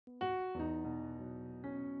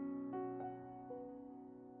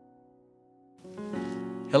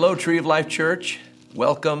Hello, Tree of Life Church.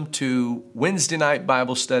 Welcome to Wednesday night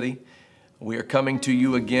Bible study. We are coming to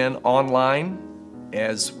you again online.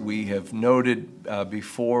 As we have noted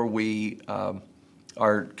before, we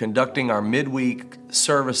are conducting our midweek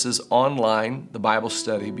services online, the Bible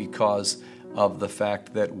study, because of the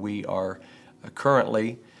fact that we are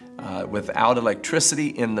currently without electricity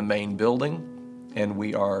in the main building, and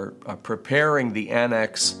we are preparing the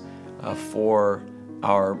annex for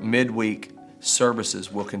our midweek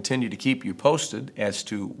services. We'll continue to keep you posted as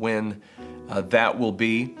to when that will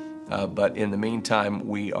be, but in the meantime,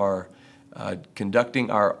 we are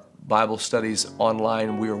conducting our Bible studies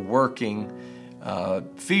online. We are working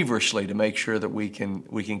feverishly to make sure that we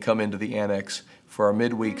can come into the annex for our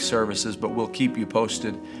midweek services, but we'll keep you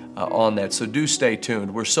posted on that. So do stay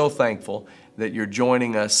tuned. We're so thankful that you're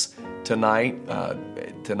joining us tonight.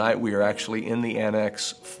 Tonight we are actually in the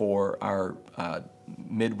annex for our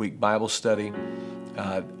midweek Bible study,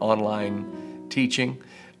 online teaching,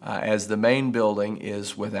 as the main building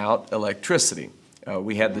is without electricity.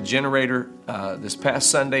 We had the generator this past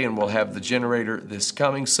Sunday, and we'll have the generator this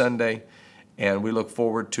coming Sunday, and we look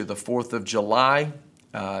forward to the 4th of July,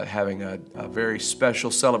 having a very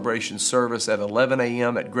special celebration service at 11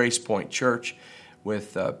 a.m. at Grace Point Church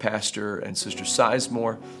with Pastor and Sister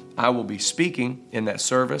Sizemore. I will be speaking in that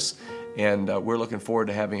service, and we're looking forward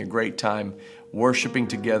to having a great time worshiping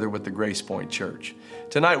together with the Grace Point Church.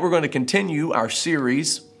 Tonight we're going to continue our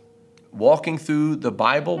series, walking through the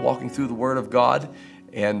Bible, walking through the Word of God.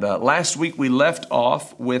 And last week we left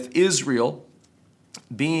off with Israel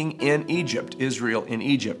being in Egypt, Israel in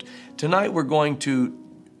Egypt. Tonight we're going to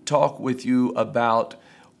talk with you about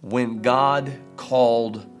when God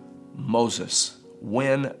called Moses.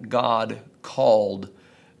 When God called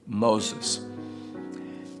Moses.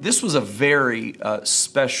 This was a very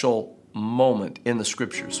special moment in the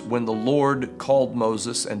Scriptures when the Lord called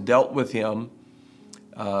Moses and dealt with him,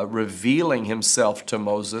 revealing himself to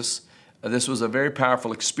Moses. This was a very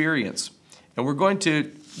powerful experience. And we're going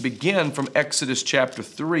to begin from Exodus chapter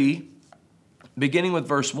 3, beginning with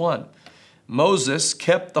verse 1. Moses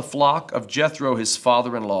kept the flock of Jethro, his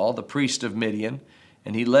father-in-law, the priest of Midian,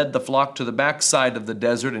 and he led the flock to the backside of the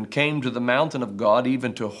desert and came to the mountain of God,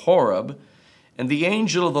 even to Horeb. And the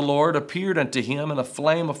angel of the Lord appeared unto him in a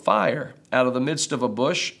flame of fire out of the midst of a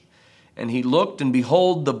bush. And he looked, and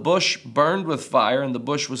behold, the bush burned with fire, and the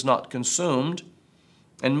bush was not consumed.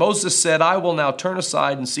 And Moses said, I will now turn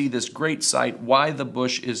aside and see this great sight, why the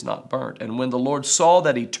bush is not burnt. And when the Lord saw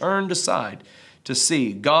that he turned aside to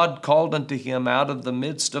see, God called unto him out of the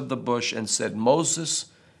midst of the bush and said, Moses,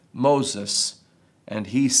 Moses. And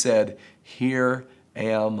he said, Here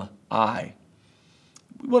am I.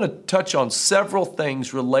 We want to touch on several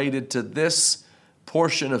things related to this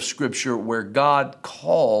portion of Scripture where God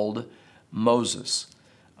called Moses.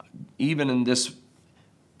 Even in this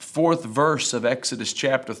 4th verse of Exodus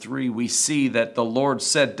chapter 3, we see that the Lord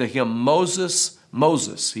said to him, Moses,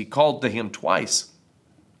 Moses. He called to him twice.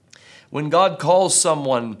 When God calls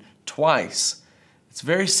someone twice, it's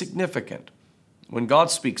very significant. When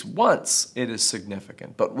God speaks once, it is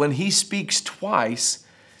significant. But when he speaks twice,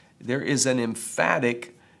 there is an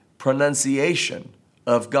emphatic pronunciation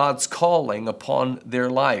of God's calling upon their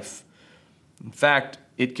life. In fact,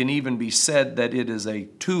 it can even be said that it is a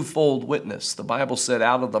twofold witness. The Bible said,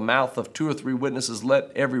 out of the mouth of 2 or 3 witnesses,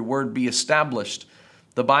 let every word be established.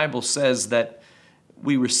 The Bible says that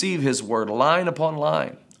we receive his word line upon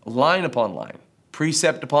line upon line,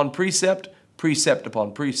 precept upon precept, precept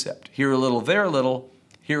upon precept. Here a little, there a little,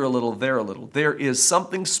 here a little, there a little. There is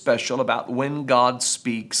something special about when God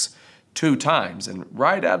speaks 2 times. And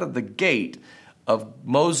right out of the gate of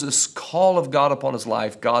Moses' call of God upon his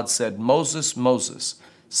life, God said, Moses, Moses.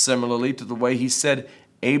 Similarly to the way he said,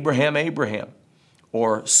 Abraham, Abraham.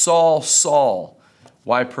 Or Saul, Saul,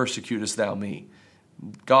 why persecutest thou me?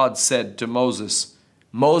 God said to Moses,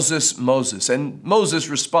 Moses, Moses. And Moses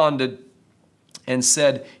responded and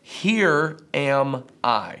said, Here am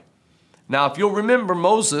I. Now, if you'll remember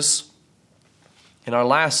Moses, in our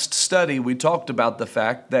last study, we talked about the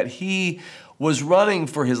fact that he was running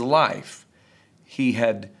for his life. He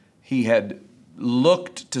had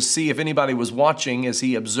looked to see if anybody was watching as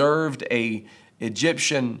he observed an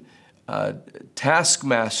Egyptian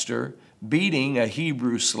taskmaster beating a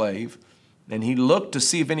Hebrew slave. And he looked to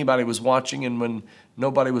see if anybody was watching, and when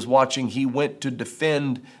nobody was watching, he went to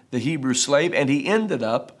defend the Hebrew slave, and he ended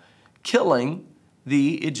up killing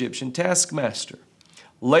the Egyptian taskmaster.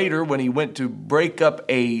 Later, when he went to break up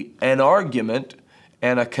an argument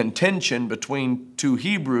and a contention between 2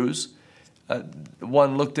 Hebrews,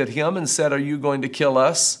 one looked at him and said, Are you going to kill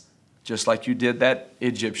us? Just like you did that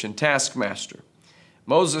Egyptian taskmaster.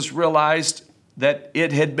 Moses realized that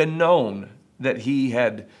it had been known that he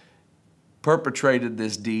had perpetrated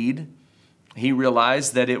this deed. He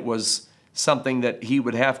realized that it was something that he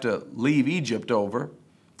would have to leave Egypt over,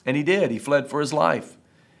 and he did. He fled for his life.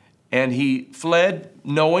 And he fled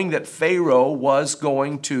knowing that Pharaoh was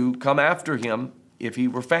going to come after him if he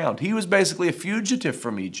were found. He was basically a fugitive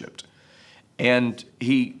from Egypt. And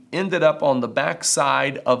he ended up on the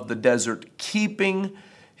backside of the desert, keeping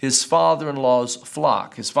his father-in-law's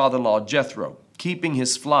flock, his father-in-law Jethro, keeping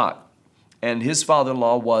his flock. And his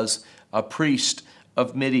father-in-law was a priest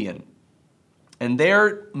of Midian. And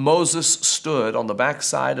there Moses stood on the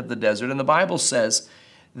backside of the desert. And the Bible says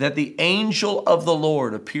that the angel of the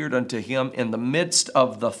Lord appeared unto him in the midst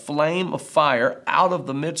of the flame of fire, out of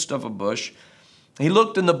the midst of a bush. He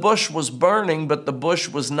looked, and the bush was burning, but the bush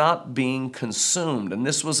was not being consumed. And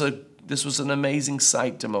this was an amazing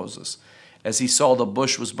sight to Moses, as he saw the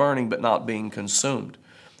bush was burning but not being consumed.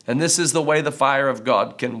 And this is the way the fire of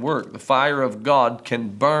God can work. The fire of God can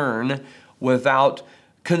burn without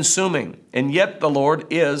consuming. And yet the Lord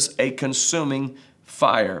is a consuming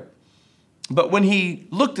fire. But when he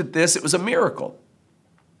looked at this, it was a miracle.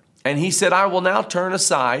 And he said, I will now turn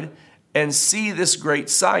aside and see this great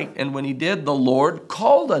sight. And when he did, the Lord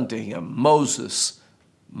called unto him, Moses,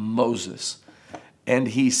 Moses. And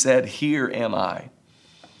he said, Here am I.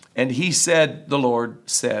 And he said, the Lord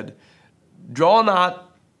said, Draw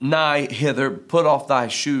not nigh hither, put off thy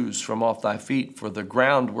shoes from off thy feet, for the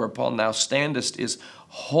ground whereupon thou standest is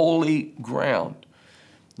holy ground.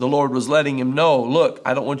 The Lord was letting him know, look,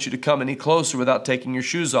 I don't want you to come any closer without taking your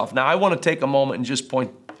shoes off. Now, I want to take a moment and just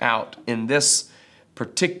point out in this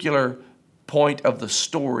particular point of the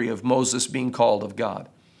story of Moses being called of God.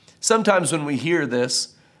 Sometimes when we hear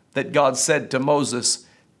this, that God said to Moses,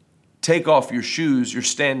 take off your shoes, you're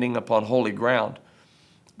standing upon holy ground,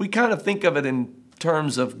 we kind of think of it in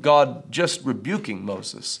terms of God just rebuking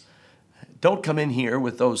Moses. Don't come in here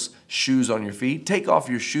with those shoes on your feet. Take off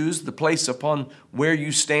your shoes. The place upon where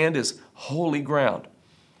you stand is holy ground.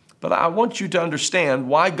 But I want you to understand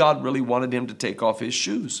why God really wanted him to take off his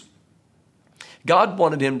shoes. God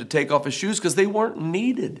wanted him to take off his shoes because they weren't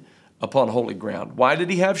needed upon holy ground. Why did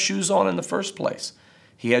he have shoes on in the first place?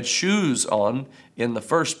 He had shoes on in the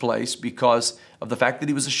first place because of the fact that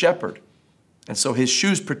he was a shepherd. And so his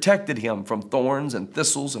shoes protected him from thorns and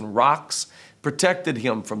thistles and rocks, protected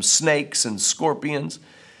him from snakes and scorpions.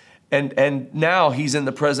 And now he's in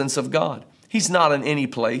the presence of God. He's not in any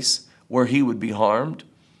place where he would be harmed.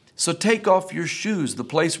 So take off your shoes. The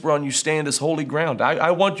place whereon you stand is holy ground.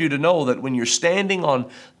 I want you to know that when you're standing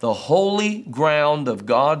on the holy ground of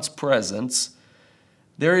God's presence,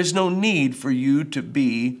 there is no need for you to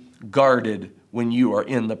be guarded when you are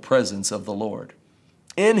in the presence of the Lord.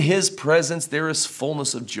 In his presence there is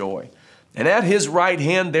fullness of joy. And at his right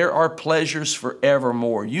hand there are pleasures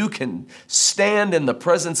forevermore. You can stand in the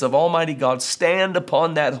presence of Almighty God, stand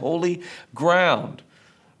upon that holy ground,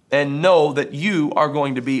 and know that you are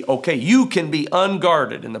going to be okay. You can be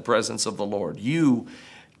unguarded in the presence of the Lord. You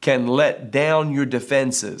can let down your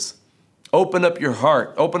defenses. Open up your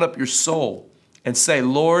heart, open up your soul, and say,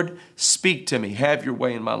 Lord, speak to me. Have your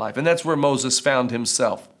way in my life. And that's where Moses found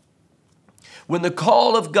himself. When the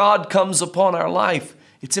call of God comes upon our life,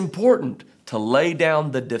 it's important to lay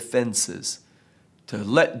down the defenses, to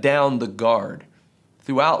let down the guard.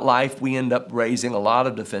 Throughout life, we end up raising a lot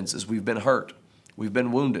of defenses. We've been hurt. We've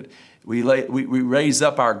been wounded. We raise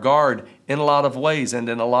up our guard in a lot of ways and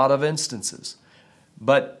in a lot of instances.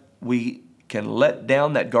 But we can let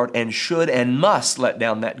down that guard, and should and must let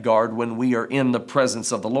down that guard when we are in the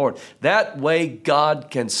presence of the Lord. That way, God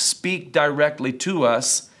can speak directly to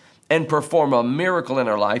us and perform a miracle in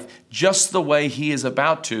our life, just the way he is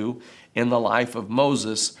about to in the life of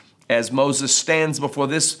Moses, as Moses stands before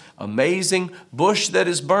this amazing bush that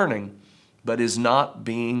is burning, but is not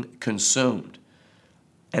being consumed.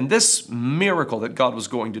 And this miracle that God was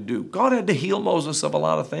going to do, God had to heal Moses of a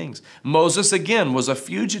lot of things. Moses, again, was a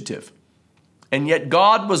fugitive. And yet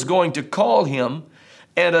God was going to call him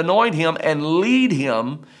and anoint him and lead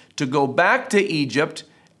him to go back to Egypt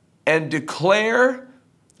and declare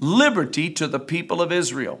liberty to the people of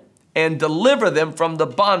Israel and deliver them from the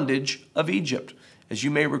bondage of Egypt. As you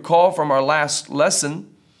may recall from our last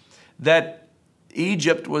lesson, that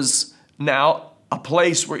Egypt was now a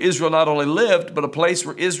place where Israel not only lived, but a place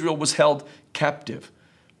where Israel was held captive.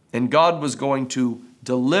 And God was going to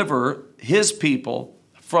deliver his people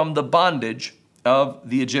from the bondage of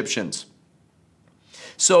the Egyptians.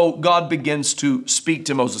 So God begins to speak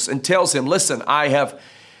to Moses and tells him, listen, I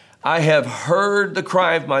have heard the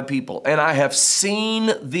cry of my people, and I have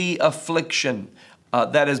seen the affliction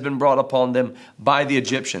that has been brought upon them by the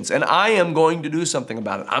Egyptians. And I am going to do something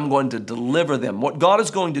about it. I'm going to deliver them. What God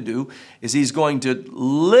is going to do is he's going to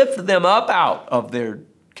lift them up out of their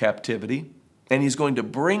captivity, and he's going to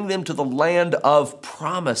bring them to the land of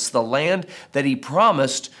promise, the land that he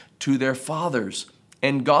promised to their fathers.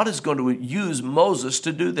 And God is going to use Moses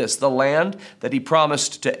to do this, the land that he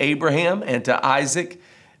promised to Abraham and to Isaac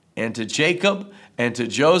and to Jacob and to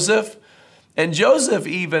Joseph. And Joseph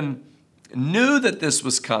even knew that this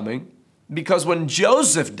was coming, because when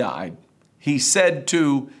Joseph died, he said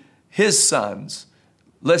to his sons,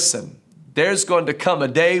 listen, there's going to come a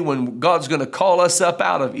day when God's going to call us up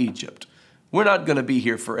out of Egypt. We're not going to be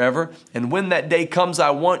here forever. And when that day comes, I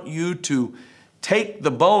want you to take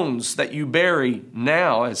the bones that you bury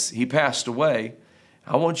now as he passed away.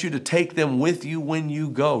 I want you to take them with you when you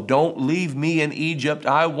go. Don't leave me in Egypt.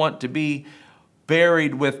 I want to be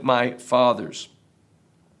buried with my fathers.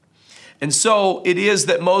 And so it is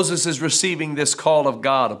that Moses is receiving this call of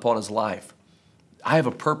God upon his life. I have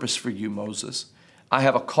a purpose for you, Moses. I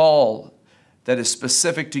have a call that is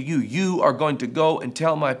specific to you. You are going to go and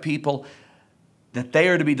tell my people that they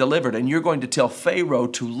are to be delivered, and you're going to tell Pharaoh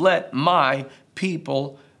to let my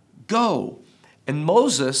people go. And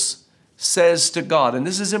Moses says to God, and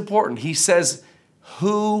this is important, he says,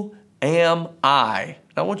 who am I?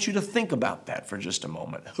 I want you to think about that for just a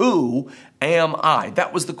moment. Who am I?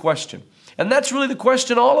 That was the question. And that's really the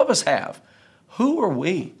question all of us have. Who are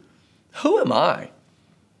we? Who am I?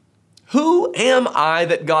 Who am I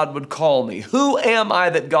that God would call me? Who am I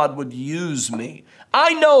that God would use me?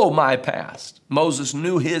 I know my past. Moses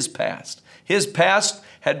knew his past. His past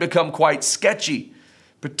had become quite sketchy,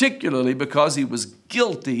 particularly because he was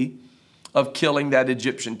guilty of killing that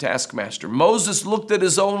Egyptian taskmaster. Moses looked at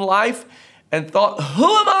his own life and thought, who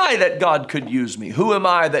am I that God could use me? Who am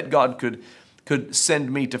I that God could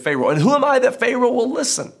send me to Pharaoh? And who am I that Pharaoh will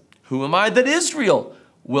listen? Who am I that Israel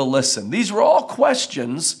will listen? These were all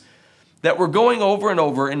questions that were going over and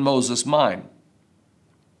over in Moses' mind.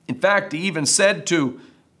 In fact, he even said to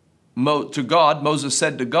God, Moses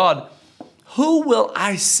said to God, who will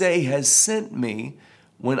I say has sent me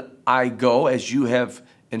when I go, as you have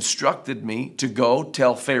instructed me to go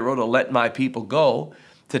tell Pharaoh to let my people go,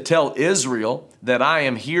 to tell Israel that I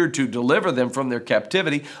am here to deliver them from their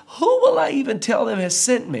captivity? Who will I even tell them has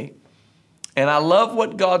sent me? And I love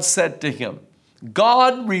what God said to him.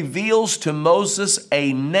 God reveals to Moses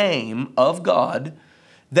a name of God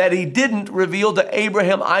that he didn't reveal to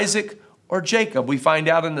Abraham, Isaac, or Jacob. We find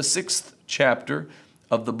out in the 6th chapter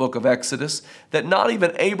of the book of Exodus that not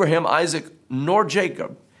even Abraham, Isaac, nor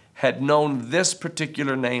Jacob had known this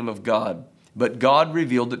particular name of God, but God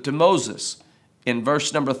revealed it to Moses. In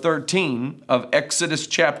verse number 13 of Exodus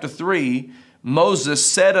chapter 3, Moses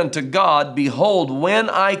said unto God, behold, when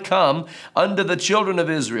I come unto the children of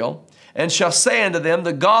Israel, and shall say unto them,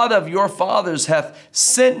 the God of your fathers hath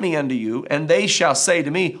sent me unto you, and they shall say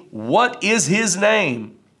to me, what is his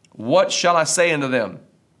name? What shall I say unto them?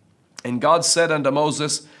 And God said unto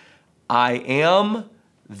Moses, I am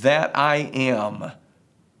that I am.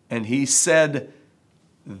 And he said,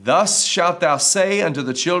 thus shalt thou say unto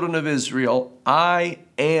the children of Israel, I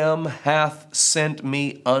am hath sent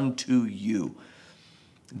me unto you.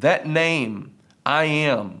 That name, I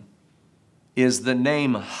am, is the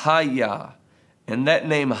name Hayah. And that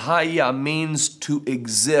name Hayah means to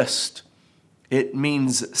exist. It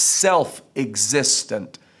means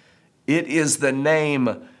self-existent. It is the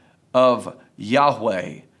name of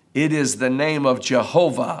Yahweh. It is the name of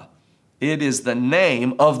Jehovah. It is the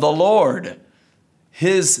name of the Lord.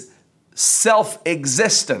 His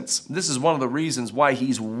self-existence. This is one of the reasons why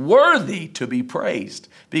he's worthy to be praised,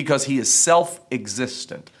 because he is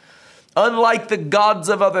self-existent. Unlike the gods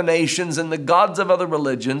of other nations and the gods of other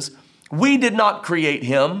religions, we did not create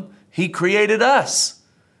him. He created us.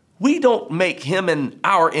 We don't make him in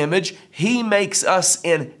our image. He makes us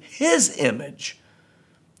in his image.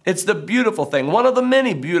 It's the beautiful thing, one of the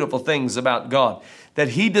many beautiful things about God, that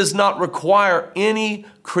he does not require any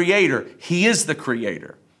creator. He is the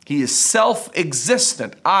creator. He is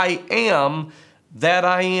self-existent. I am that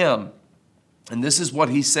I am. And this is what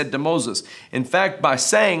he said to Moses. In fact, by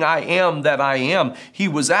saying, I am that I am, he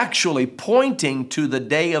was actually pointing to the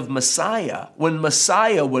day of Messiah, when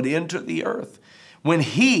Messiah would enter the earth, when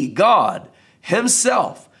he, God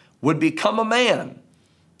himself, would become a man.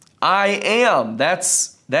 I am,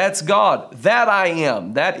 that's God. That I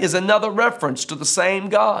am, that is another reference to the same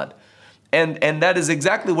God. And that is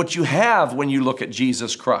exactly what you have when you look at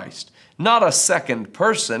Jesus Christ. Not a second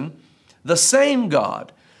person, the same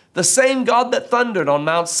God. The same God that thundered on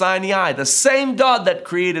Mount Sinai, the same God that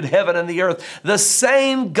created heaven and the earth, the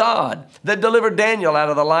same God that delivered Daniel out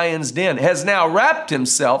of the lion's den has now wrapped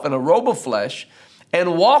himself in a robe of flesh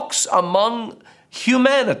and walks among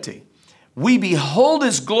humanity. We behold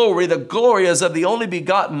his glory. The glory is of the only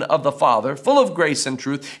begotten of the Father, full of grace and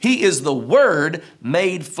truth. He is the Word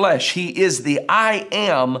made flesh. He is the I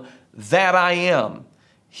am that I am.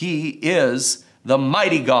 He is the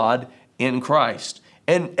mighty God in Christ.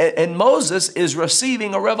 And Moses is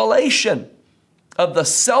receiving a revelation of the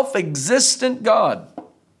self-existent God.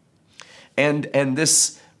 And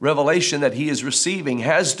this revelation that he is receiving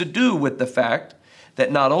has to do with the fact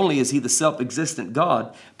that not only is he the self-existent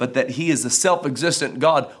God, but that he is the self-existent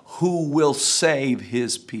God who will save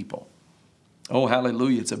his people. Oh,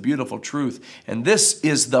 hallelujah. It's a beautiful truth. And this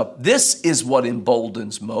is what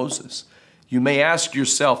emboldens Moses. You may ask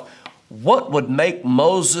yourself, what would make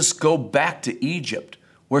Moses go back to Egypt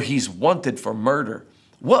where he's wanted for murder?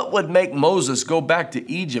 What would make Moses go back to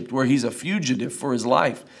Egypt where he's a fugitive for his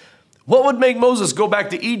life? What would make Moses go back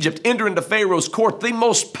to Egypt, enter into Pharaoh's court, the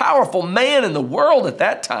most powerful man in the world at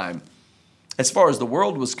that time, as far as the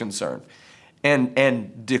world was concerned,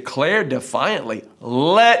 and declare defiantly,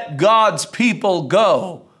 let God's people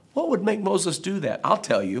go? What would make Moses do that? I'll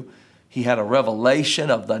tell you, he had a revelation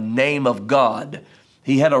of the name of God.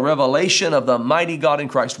 He had a revelation of the mighty God in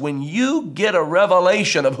Christ. When you get a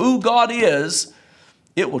revelation of who God is,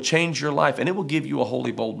 it will change your life and it will give you a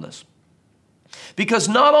holy boldness. Because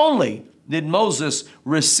not only did Moses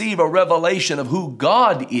receive a revelation of who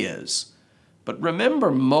God is, but remember,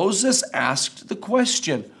 Moses asked the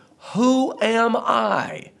question, who am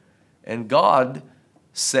I? And God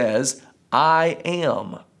says, I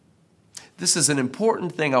am. This is an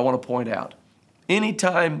important thing I want to point out.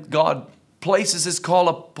 Anytime God places his call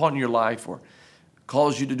upon your life or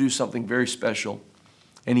calls you to do something very special,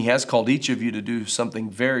 and he has called each of you to do something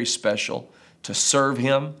very special, to serve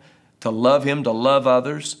him, to love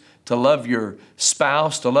others, to love your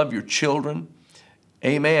spouse, to love your children.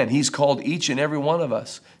 Amen. He's called each and every one of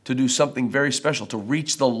us to do something very special, to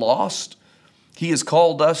reach the lost. He has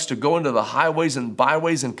called us to go into the highways and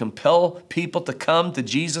byways and compel people to come to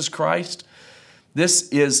Jesus Christ. This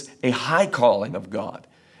is a high calling of God.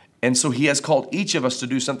 And so he has called each of us to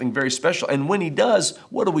do something very special. And when he does,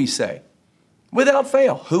 what do we say? Without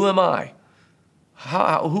fail, who am I?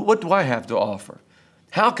 What do I have to offer?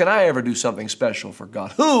 How can I ever do something special for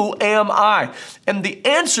God? Who am I? And the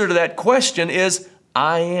answer to that question is,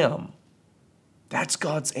 I am. That's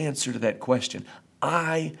God's answer to that question.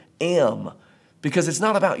 I am. Because it's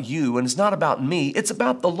not about you and it's not about me. It's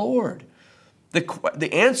about the Lord.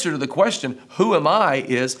 The answer to the question, who am I,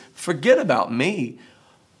 is forget about me.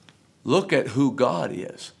 Look at who God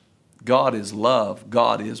is. God is love.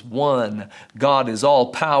 God is one. God is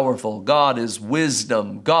all powerful. God is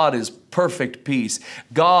wisdom. God is perfect peace.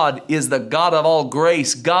 God is the God of all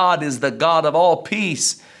grace. God is the God of all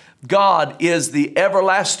peace. God is the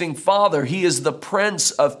everlasting Father. He is the Prince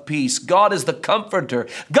of Peace. God is the Comforter.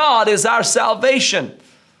 God is our salvation.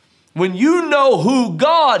 When you know who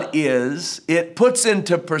God is, it puts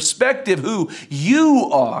into perspective who you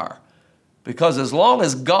are. Because as long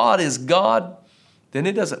as God is God, then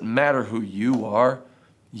it doesn't matter who you are.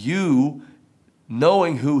 You,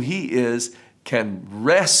 knowing who he is, can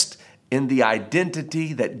rest in the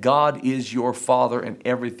identity that God is your Father and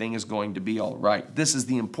everything is going to be all right. This is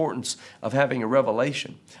the importance of having a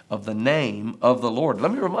revelation of the name of the Lord.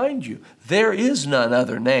 Let me remind you, there is none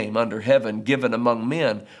other name under heaven given among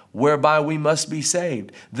men whereby we must be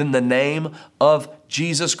saved than the name of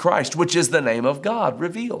Jesus Christ, which is the name of God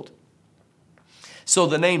revealed. So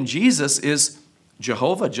the name Jesus is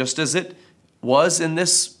Jehovah, just as it was in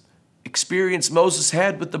this experience Moses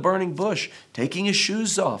had with the burning bush, taking his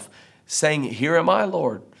shoes off, saying, here am I,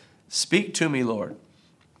 Lord. Speak to me, Lord.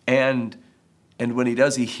 And when he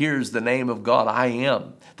does, he hears the name of God, I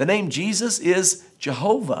am. The name Jesus is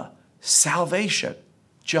Jehovah, salvation.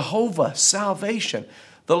 Jehovah, salvation.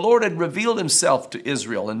 The Lord had revealed himself to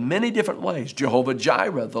Israel in many different ways. Jehovah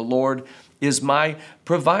Jireh, the Lord is my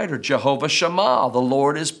provider. Jehovah Shammah, the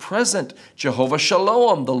Lord is present. Jehovah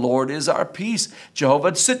Shalom, the Lord is our peace.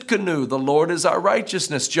 Jehovah Tsidkenu, the Lord is our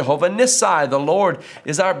righteousness. Jehovah Nissi, the Lord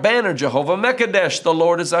is our banner. Jehovah Mekadesh, the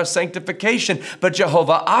Lord is our sanctification. But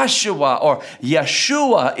Jehovah Ashua or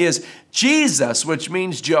Yeshua is Jesus, which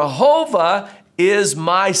means Jehovah is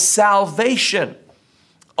my salvation.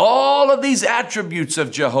 All of these attributes of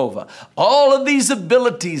Jehovah, all of these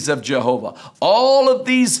abilities of Jehovah, all of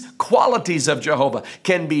these qualities of Jehovah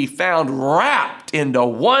can be found wrapped into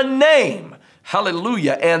one name.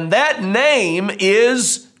 Hallelujah. And that name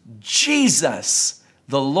is Jesus,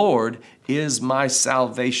 The Lord is my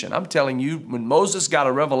salvation. I'm telling you, when Moses got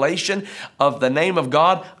a revelation of the name of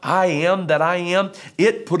God, I am that I am,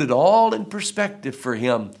 it put it all in perspective for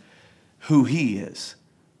him, who he is.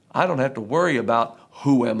 I don't have to worry about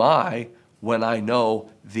who am I when I know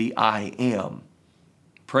the I am.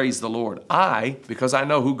 Praise the Lord. Because I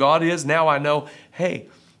know who God is, now I know, hey,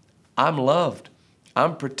 I'm loved.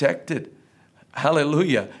 I'm protected.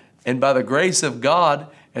 Hallelujah. And by the grace of God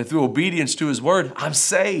and through obedience to his word, I'm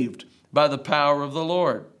saved by the power of the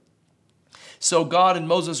Lord. So God and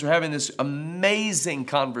Moses are having this amazing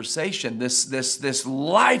conversation, this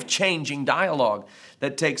life-changing dialogue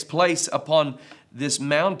that takes place upon this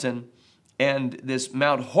mountain and this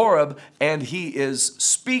Mount Horeb, and he is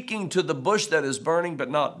speaking to the bush that is burning but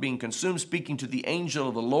not being consumed, speaking to the angel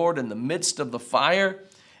of the Lord in the midst of the fire,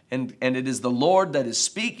 and it is the Lord that is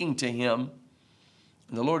speaking to him,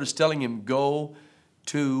 and the Lord is telling him, go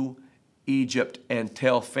to Egypt and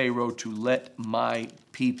tell Pharaoh to let my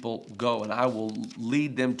people go, and I will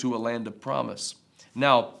lead them to a land of promise.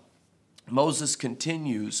 Now, Moses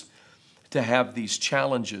continues to have these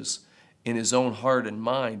challenges in his own heart and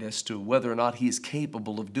mind as to whether or not he is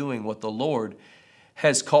capable of doing what the Lord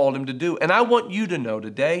has called him to do. And I want you to know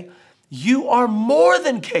today, you are more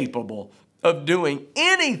than capable of doing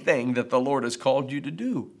anything that the Lord has called you to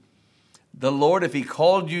do. The Lord, if he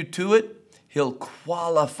called you to it, he'll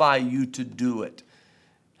qualify you to do it.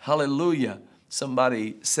 Hallelujah.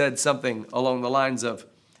 Somebody said something along the lines of,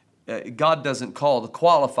 God doesn't call the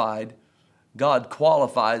qualified, God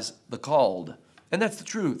qualifies the called. And that's the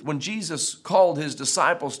truth. When Jesus called his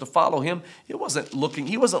disciples to follow him, he wasn't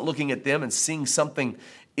looking at them and seeing something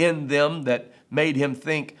in them that made him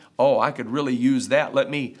think, oh, I could really use that. Let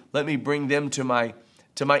me bring them to my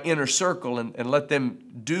inner circle and let them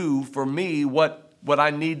do for me what I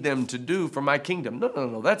need them to do for my kingdom.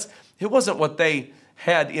 No. It wasn't what they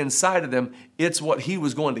had inside of them. It's what he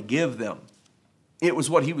was going to give them. It was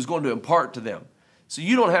what he was going to impart to them. So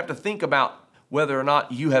you don't have to think about whether or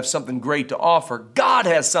not you have something great to offer. God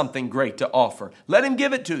has something great to offer. Let him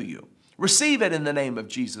give it to you. Receive it in the name of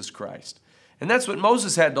Jesus Christ. And that's what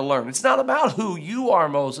Moses had to learn. It's not about who you are,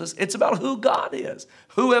 Moses. It's about who God is.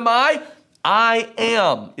 Who am I? I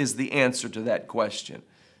am is the answer to that question.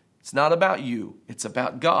 It's not about you. It's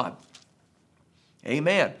about God.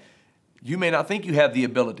 Amen. You may not think you have the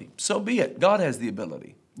ability. So be it. God has the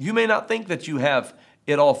ability. You may not think that you have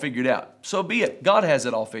it all figured out. So be it. God has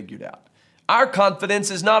it all figured out. Our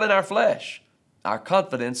confidence is not in our flesh. Our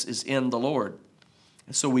confidence is in the Lord.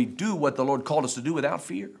 And so we do what the Lord called us to do without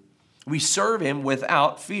fear. We serve him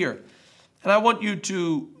without fear. And I want you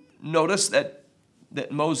to notice that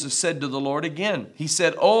Moses said to the Lord again. He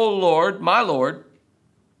said, "O Lord, my Lord,"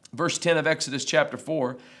 verse 10 of Exodus chapter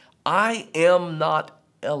 4, "I am not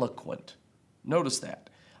eloquent." Notice that.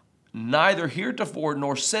 "Neither heretofore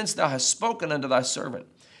nor since thou hast spoken unto thy servant.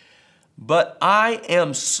 But I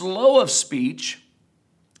am slow of speech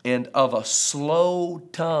and of a slow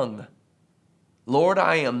tongue." Lord,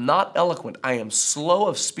 I am not eloquent. I am slow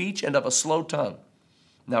of speech and of a slow tongue.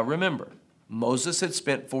 Now remember, Moses had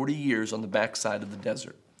spent 40 years on the backside of the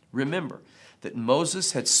desert. Remember that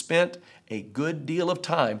Moses had spent a good deal of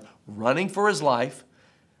time running for his life,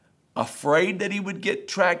 afraid that he would get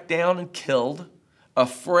tracked down and killed,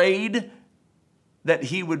 afraid that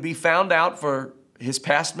he would be found out for his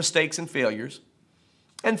past mistakes and failures,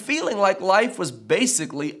 and feeling like life was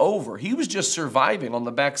basically over. He was just surviving on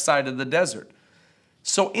the backside of the desert.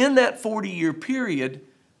 So in that 40-year period,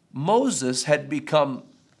 Moses had become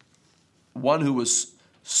one who was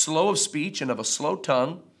slow of speech and of a slow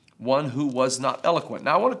tongue, one who was not eloquent.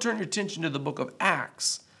 Now I want to turn your attention to the book of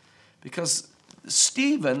Acts, because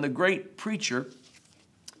Stephen, the great preacher,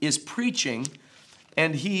 is preaching,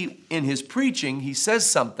 and in his preaching, he says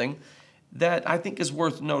something that I think is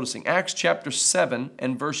worth noticing. Acts chapter 7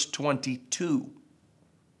 and verse 22.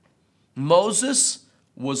 Moses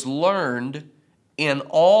was learned in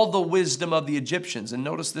all the wisdom of the Egyptians. And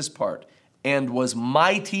notice this part. And was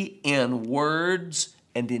mighty in words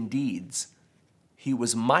and in deeds. He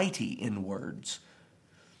was mighty in words.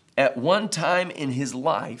 At one time in his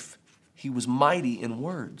life, he was mighty in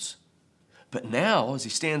words. But now, as he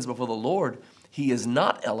stands before the Lord, he is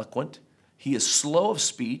not eloquent. He is slow of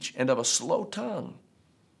speech and of a slow tongue.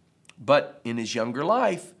 But in his younger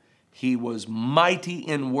life, he was mighty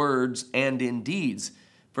in words and in deeds.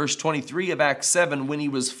 Verse 23 of Acts 7, when he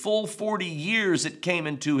was full 40 years, it came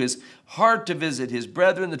into his heart to visit his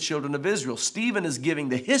brethren, the children of Israel. Stephen is giving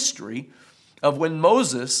the history of when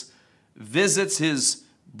Moses visits his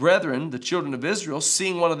brethren, the children of Israel.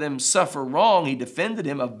 Seeing one of them suffer wrong, he defended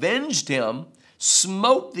him, avenged him,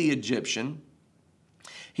 smote the Egyptian,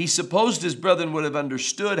 He supposed his brethren would have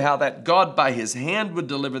understood how that God by his hand would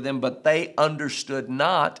deliver them, but they understood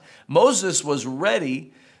not. Moses was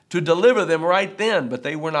ready to deliver them right then, but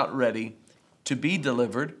they were not ready to be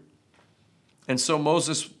delivered. And so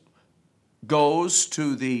Moses goes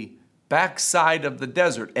to the backside of the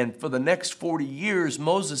desert. And for the next 40 years,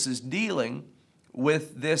 Moses is dealing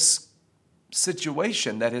with this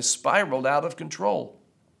situation that has spiraled out of control.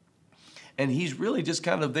 And he's really just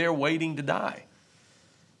kind of there waiting to die.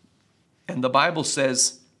 And the Bible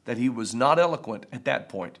says that he was not eloquent at that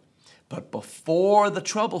point. But before the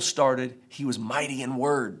trouble started, he was mighty in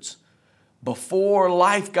words. Before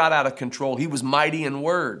life got out of control, he was mighty in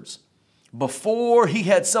words. Before he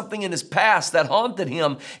had something in his past that haunted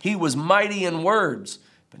him, he was mighty in words.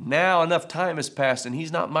 But now enough time has passed and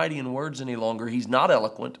he's not mighty in words any longer. He's not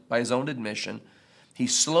eloquent by his own admission.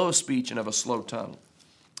 He's slow of speech and of a slow tongue.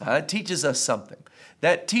 That teaches us something.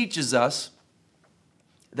 That teaches us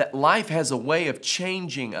that life has a way of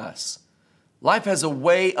changing us. Life has a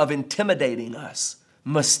way of intimidating us.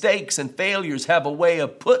 Mistakes and failures have a way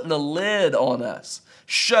of putting a lid on us,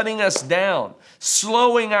 shutting us down,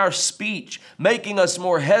 slowing our speech, making us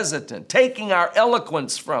more hesitant, taking our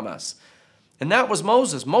eloquence from us. And that was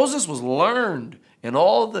Moses. Moses was learned in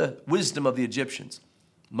all the wisdom of the Egyptians.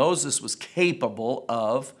 Moses was capable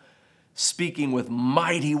of speaking with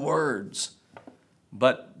mighty words.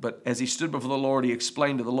 But as he stood before the Lord, he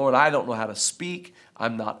explained to the Lord, I don't know how to speak.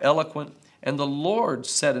 I'm not eloquent. And the Lord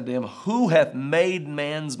said unto him, Who hath made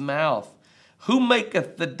man's mouth? Who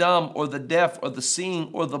maketh the dumb or the deaf or the seeing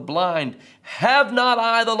or the blind? Have not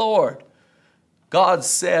I the Lord? God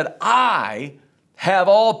said, I have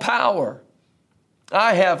all power.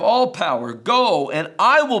 I have all power. Go, and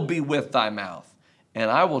I will be with thy mouth, and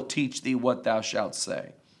I will teach thee what thou shalt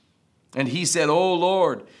say. And he said, O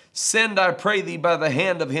Lord, send, I pray thee, by the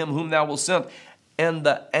hand of him whom thou wilt send. And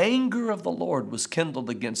the anger of the Lord was kindled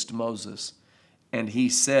against Moses. And he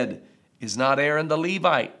said, Is not Aaron the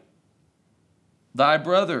Levite thy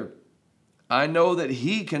brother? I know that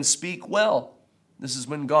he can speak well. This is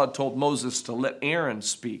when God told Moses to let Aaron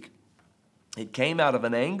speak. It came out of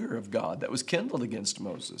an anger of God that was kindled against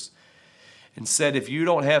Moses, and said, If you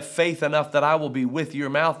don't have faith enough that I will be with your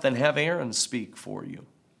mouth, then have Aaron speak for you.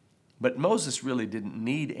 But Moses really didn't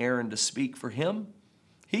need Aaron to speak for him.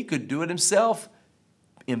 He could do it himself.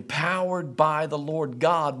 Empowered by the Lord,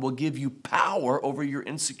 God will give you power over your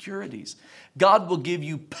insecurities. God will give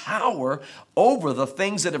you power over the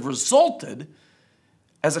things that have resulted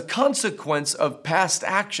as a consequence of past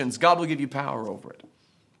actions. God will give you power over it.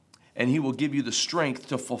 And he will give you the strength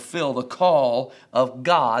to fulfill the call of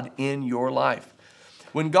God in your life.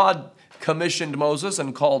 When God commissioned Moses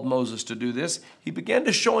and called Moses to do this, he began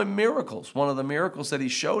to show him miracles. One of the miracles that he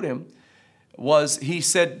showed him was, he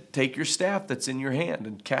said, take your staff that's in your hand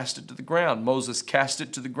and cast it to the ground. Moses cast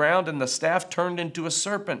it to the ground and the staff turned into a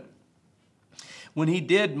serpent. When he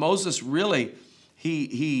did, Moses really,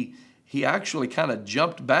 he actually kind of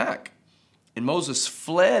jumped back, and Moses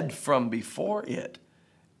fled from before it.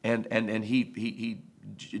 And he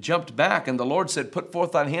jumped back, and the Lord said, Put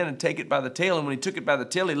forth thine hand and take it by the tail. And when he took it by the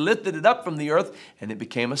tail, he lifted it up from the earth, and it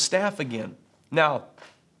became a staff again. Now,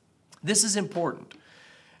 this is important.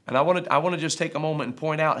 And I want to just take a moment and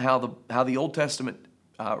point out how the Old Testament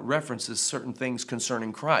references certain things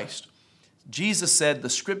concerning Christ. Jesus said, the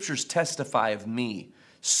scriptures testify of me.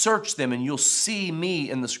 Search them and you'll see me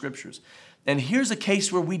in the scriptures. And here's a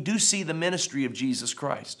case where we do see the ministry of Jesus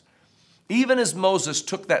Christ. Even as Moses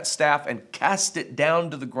took that staff and cast it down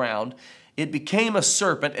to the ground, it became a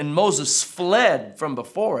serpent, and Moses fled from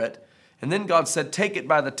before it. And then God said, take it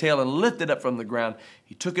by the tail and lift it up from the ground.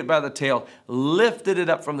 He took it by the tail, lifted it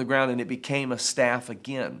up from the ground, and it became a staff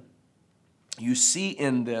again. You see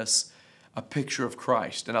in this a picture of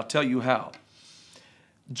Christ, and I'll tell you how.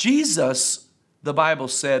 Jesus, the Bible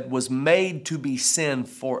said, was made to be sin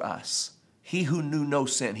for us. He who knew no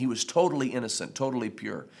sin, he was totally innocent, totally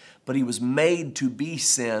pure, but he was made to be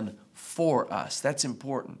sin for us. That's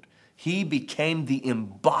important. He became the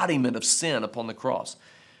embodiment of sin upon the cross.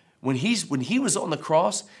 When he was on the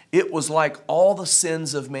cross, it was like all the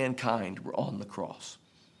sins of mankind were on the cross.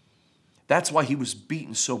 That's why he was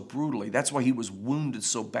beaten so brutally. That's why he was wounded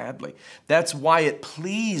so badly. That's why it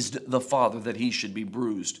pleased the Father that he should be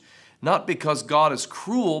bruised. Not because God is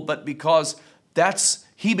cruel, but because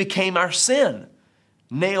he became our sin,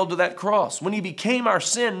 nailed to that cross. When he became our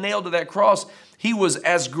sin, nailed to that cross, he was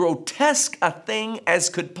as grotesque a thing as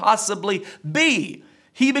could possibly be.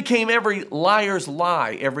 He became every liar's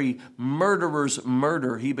lie, every murderer's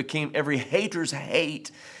murder. He became every hater's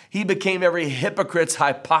hate. He became every hypocrite's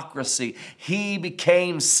hypocrisy. He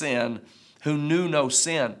became sin who knew no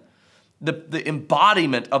sin. The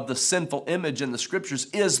embodiment of the sinful image in the scriptures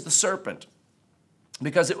is the serpent,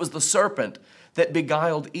 because it was the serpent that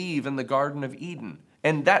beguiled Eve in the Garden of Eden.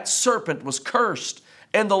 And that serpent was cursed.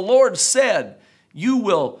 And the Lord said, you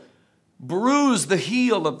will bruise the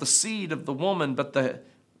heel of the seed of the woman, but the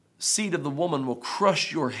seed of the woman will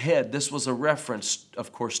crush your head. This was a reference,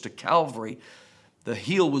 of course, to Calvary. The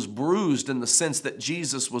heel was bruised in the sense that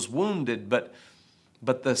Jesus was wounded, but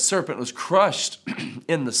the serpent was crushed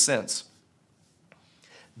in the sense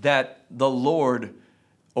that the Lord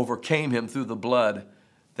overcame him through the blood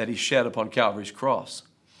that he shed upon Calvary's cross.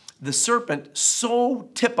 The serpent so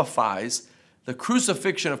typifies the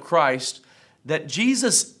crucifixion of Christ that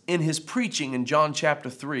Jesus, in his preaching in John chapter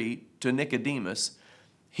 3 to Nicodemus,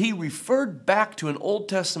 he referred back to an Old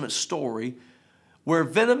Testament story where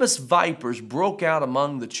venomous vipers broke out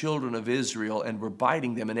among the children of Israel and were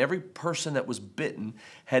biting them, and every person that was bitten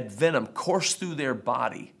had venom course through their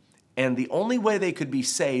body. And the only way they could be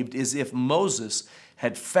saved is if Moses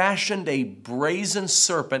had fashioned a brazen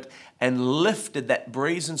serpent and lifted that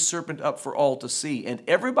brazen serpent up for all to see. And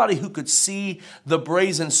everybody who could see the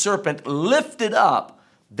brazen serpent lifted up,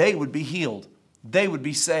 they would be healed. They would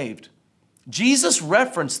be saved. Jesus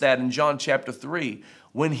referenced that in John chapter 3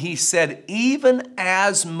 when he said, even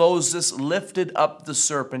as Moses lifted up the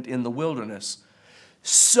serpent in the wilderness,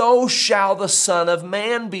 so shall the Son of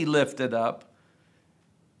Man be lifted up,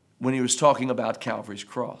 when he was talking about Calvary's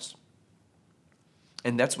cross.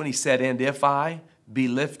 And that's when he said, and if I be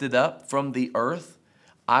lifted up from the earth,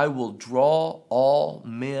 I will draw all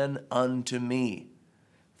men unto me.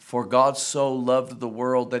 For God so loved the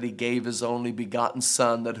world that he gave his only begotten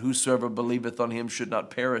Son, that whosoever believeth on him should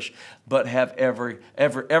not perish, but have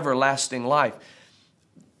everlasting life.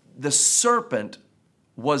 The serpent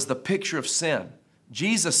was the picture of sin.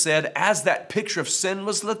 Jesus said, as that picture of sin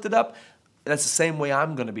was lifted up, that's the same way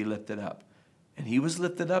I'm going to be lifted up. And he was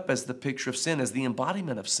lifted up as the picture of sin, as the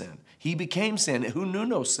embodiment of sin. He became sin, who knew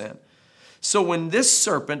no sin. So when this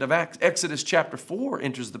serpent of Exodus chapter 4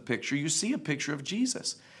 enters the picture, you see a picture of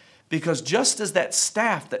Jesus. Because just as that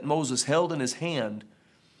staff that Moses held in his hand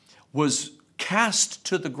was cast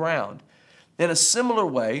to the ground, in a similar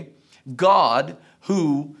way, God,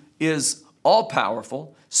 who is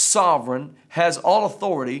all-powerful, sovereign, has all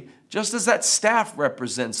authority, just as that staff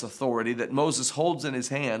represents authority that Moses holds in his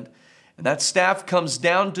hand, and that staff comes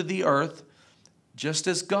down to the earth, just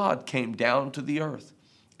as God came down to the earth.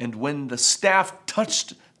 And when the staff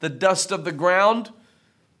touched the dust of the ground,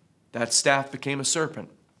 that staff became a serpent.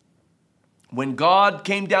 When God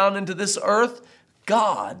came down into this earth,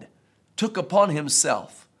 God took upon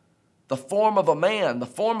himself the form of a man, the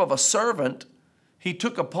form of a servant. He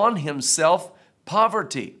took upon himself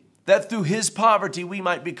poverty, that through his poverty we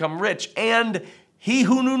might become rich. And he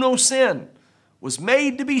who knew no sin was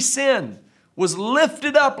made to be sin, was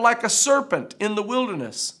lifted up like a serpent in the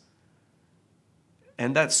wilderness.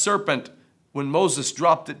 And that serpent, when Moses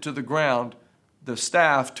dropped it to the ground, the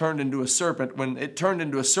staff turned into a serpent. When it turned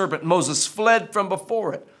into a serpent, Moses fled from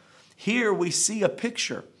before it. Here we see a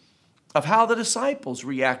picture of how the disciples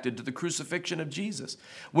reacted to the crucifixion of Jesus.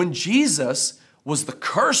 When Jesus was the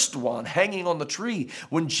cursed one hanging on the tree,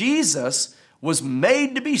 when Jesus was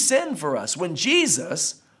made to be sin for us, when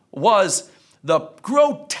Jesus was the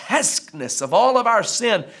grotesqueness of all of our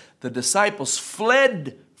sin, the disciples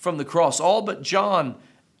fled from the cross, all but John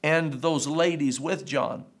and those ladies with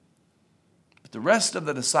John. But the rest of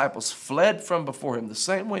the disciples fled from before him, the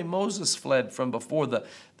same way Moses fled from before the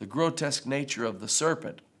grotesque nature of the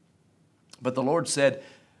serpent. But the Lord said,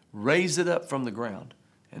 raise it up from the ground.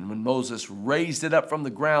 And when Moses raised it up from the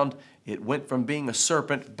ground, it went from being a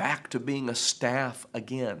serpent back to being a staff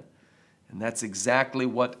again. And that's exactly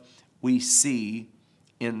what we see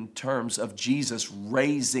in terms of Jesus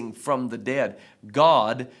raising from the dead.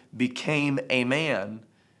 God became a man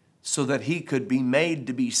so that he could be made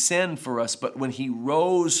to be sin for us. But when he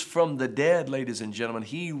rose from the dead, ladies and gentlemen,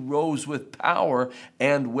 he rose with power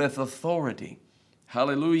and with authority.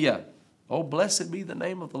 Hallelujah. Oh, blessed be the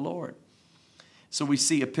name of the Lord. So we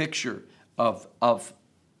see a picture of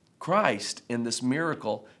Christ in this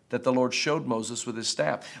miracle that the Lord showed Moses with his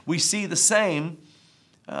staff. We see the same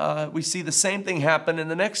thing happen in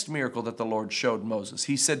the next miracle that the Lord showed Moses.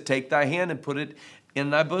 He said, take thy hand and put it in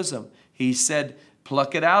thy bosom. He said,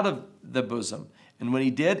 pluck it out of the bosom. And when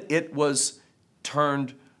he did, it was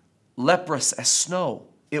turned leprous as snow.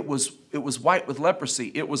 It was white with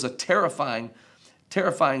leprosy. It was a terrifying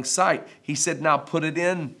sight. He said, now put it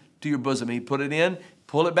in to your bosom. He put it in,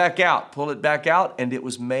 pull it back out, and it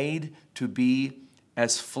was made to be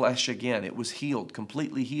as flesh again. It was healed,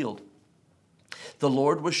 completely healed. The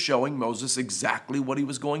Lord was showing Moses exactly what he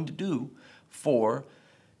was going to do for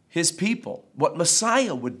his people, what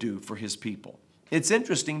Messiah would do for his people. It's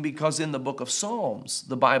interesting because in the book of Psalms,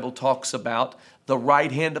 the Bible talks about the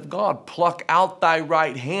right hand of God. Pluck out thy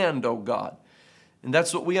right hand, O God. And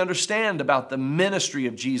that's what we understand about the ministry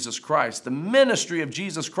of Jesus Christ. The ministry of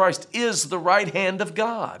Jesus Christ is the right hand of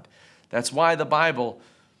God. That's why the Bible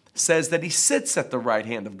says that he sits at the right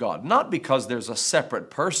hand of God. Not because there's a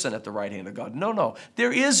separate person at the right hand of God. No.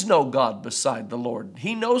 There is no God beside the Lord.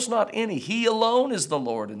 He knows not any. He alone is the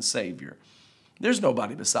Lord and Savior. There's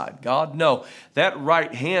nobody beside God. No, that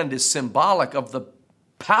right hand is symbolic of the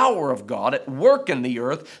power of God at work in the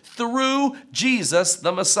earth through Jesus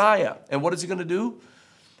the Messiah. And what is he going to do?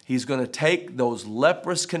 He's going to take those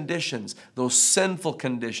leprous conditions, those sinful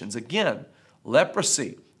conditions. Again,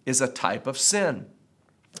 leprosy is a type of sin.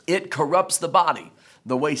 It corrupts the body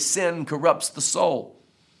the way sin corrupts the soul.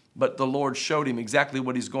 But the Lord showed him exactly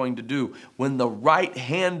what he's going to do. When the right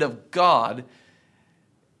hand of God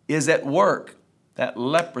is at work, that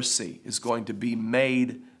leprosy is going to be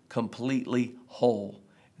made completely whole.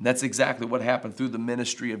 And that's exactly what happened through the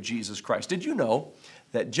ministry of Jesus Christ. Did you know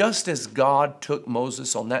that just as God took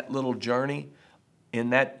Moses on that little journey in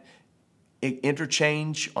that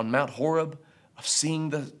interchange on Mount Horeb of seeing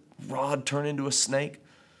the rod turn into a snake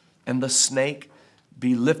and the snake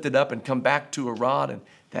be lifted up and come back to a rod, and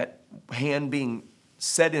that hand being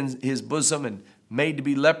set in his bosom and made to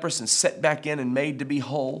be leprous and set back in and made to be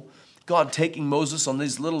whole, God taking Moses on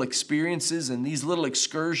these little experiences and these little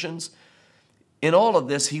excursions. In all of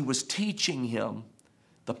this, he was teaching him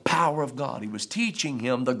the power of God. He was teaching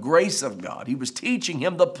him the grace of God. He was teaching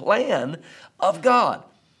him the plan of God.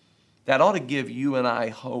 That ought to give you and I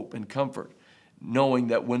hope and comfort, knowing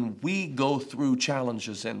that when we go through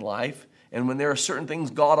challenges in life and when there are certain things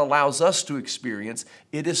God allows us to experience,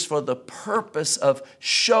 it is for the purpose of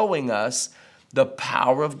showing us the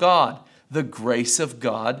power of God, the grace of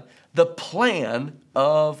God, the plan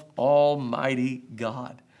of Almighty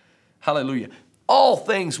God. Hallelujah. All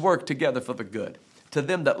things work together for the good to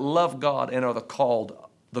them that love God and are the called,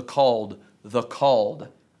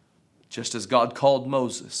 just as God called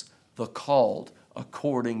Moses, the called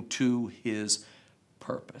according to his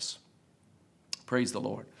purpose. Praise the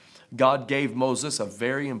Lord. God gave Moses a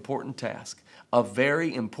very important task, a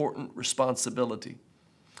very important responsibility.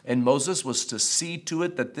 And Moses was to see to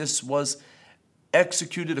it that this was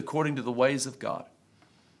executed according to the ways of God.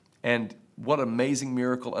 And what amazing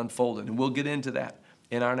miracle unfolded. And we'll get into that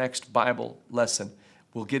in our next Bible lesson.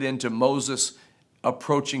 We'll get into Moses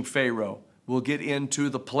approaching Pharaoh. We'll get into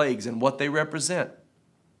the plagues and what they represent,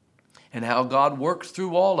 and how God worked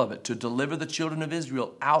through all of it to deliver the children of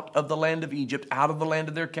Israel out of the land of Egypt, out of the land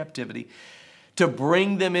of their captivity, to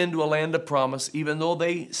bring them into a land of promise, even though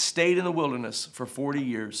they stayed in the wilderness for 40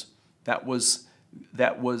 years. That was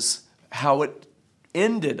how it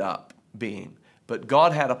ended up being. But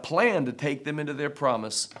God had a plan to take them into their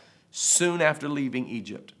promise soon after leaving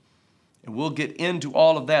Egypt. And we'll get into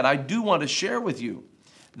all of that. I do want to share with you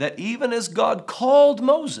that even as God called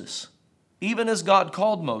Moses,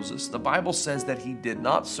 the Bible says that he did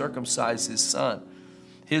not circumcise his son.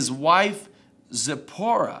 His wife,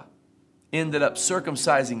 Zipporah, ended up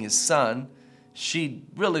circumcising his son. She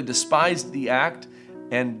really despised the act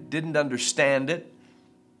and didn't understand it.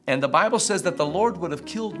 And the Bible says that the Lord would have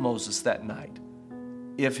killed Moses that night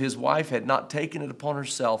if his wife had not taken it upon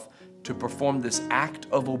herself to perform this act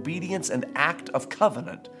of obedience and act of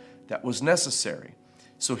covenant that was necessary.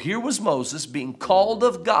 So here was Moses being called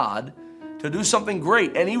of God to do something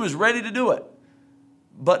great, and he was ready to do it.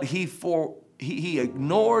 But he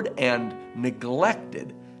ignored and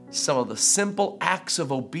neglected some of the simple acts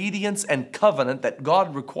of obedience and covenant that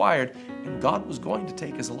God required, and God was going to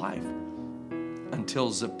take his life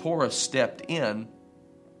until Zipporah stepped in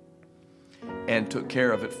and took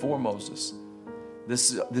care of it for Moses.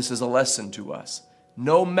 This is a lesson to us.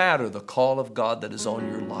 No matter the call of God that is on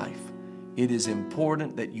your life, it is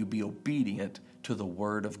important that you be obedient to the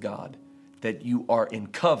word of God, that you are in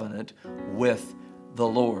covenant with the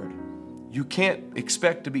Lord. You can't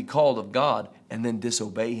expect to be called of God and then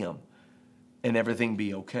disobey him and everything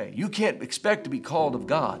be okay. You can't expect to be called of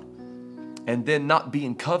God and then not be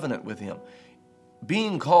in covenant with him.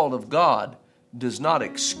 Being called of God does not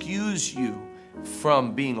excuse you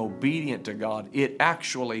from being obedient to God. It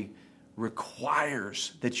actually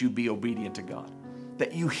requires that you be obedient to God,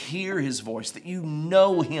 that you hear his voice, that you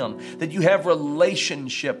know him, that you have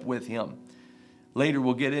relationship with him. Later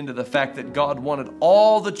we'll get into the fact that God wanted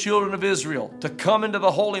all the children of Israel to come into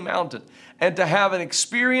the holy mountain and to have an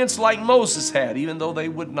experience like Moses had, even though they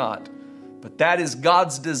would not. But that is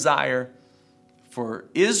God's desire, for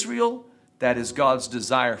Israel. That is God's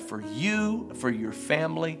desire for you, for your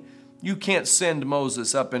family. You can't send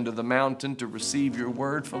Moses up into the mountain to receive your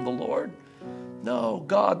word from the Lord. No,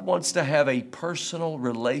 God wants to have a personal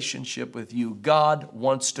relationship with you. God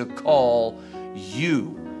wants to call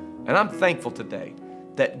you. And I'm thankful today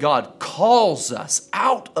that God calls us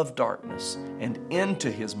out of darkness and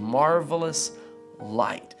into His marvelous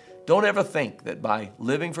light. Don't ever think that by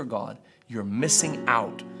living for God, you're missing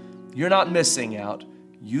out. You're not missing out.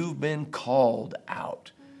 You've been called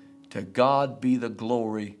out. To God be the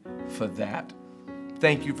glory for that.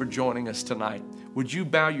 Thank you for joining us tonight. Would you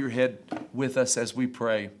bow your head with us as we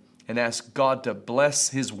pray and ask God to bless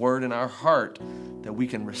His word in our heart that we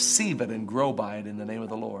can receive it and grow by it in the name of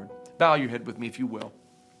the Lord. Bow your head with me if you will.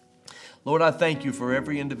 Lord, I thank you for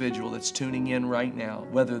every individual that's tuning in right now,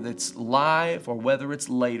 whether it's live or whether it's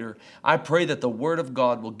later. I pray that the word of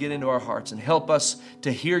God will get into our hearts and help us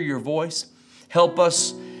to hear your voice. Help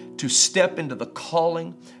us to step into the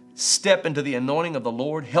calling, step into the anointing of the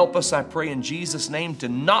Lord. Help us, I pray in Jesus' name, to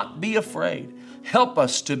not be afraid. Help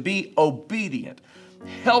us to be obedient.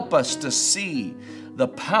 Help us to see the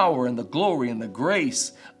power and the glory and the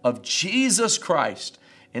grace of Jesus Christ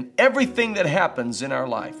in everything that happens in our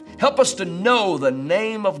life. Help us to know the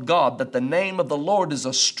name of God, that the name of the Lord is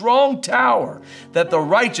a strong tower, that the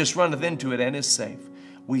righteous runneth into it and is safe.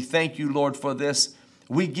 We thank you, Lord, for this.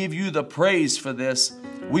 We give you the praise for this.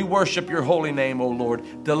 We worship your holy name, O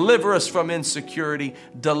Lord. Deliver us from insecurity.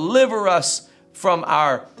 Deliver us from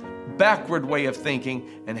our backward way of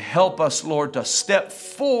thinking, and help us, Lord, to step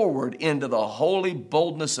forward into the holy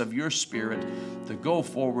boldness of your Spirit, to go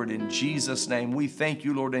forward in Jesus' name. We thank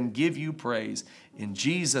you, Lord, and give you praise. In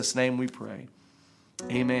Jesus' name we pray.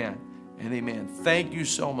 Amen and amen. Thank you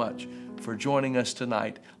so much for joining us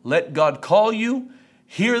tonight. Let God call you.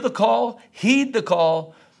 Hear the call, heed the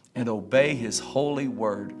call, and obey His holy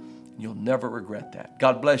word. You'll never regret that.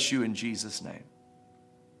 God bless you in Jesus' name.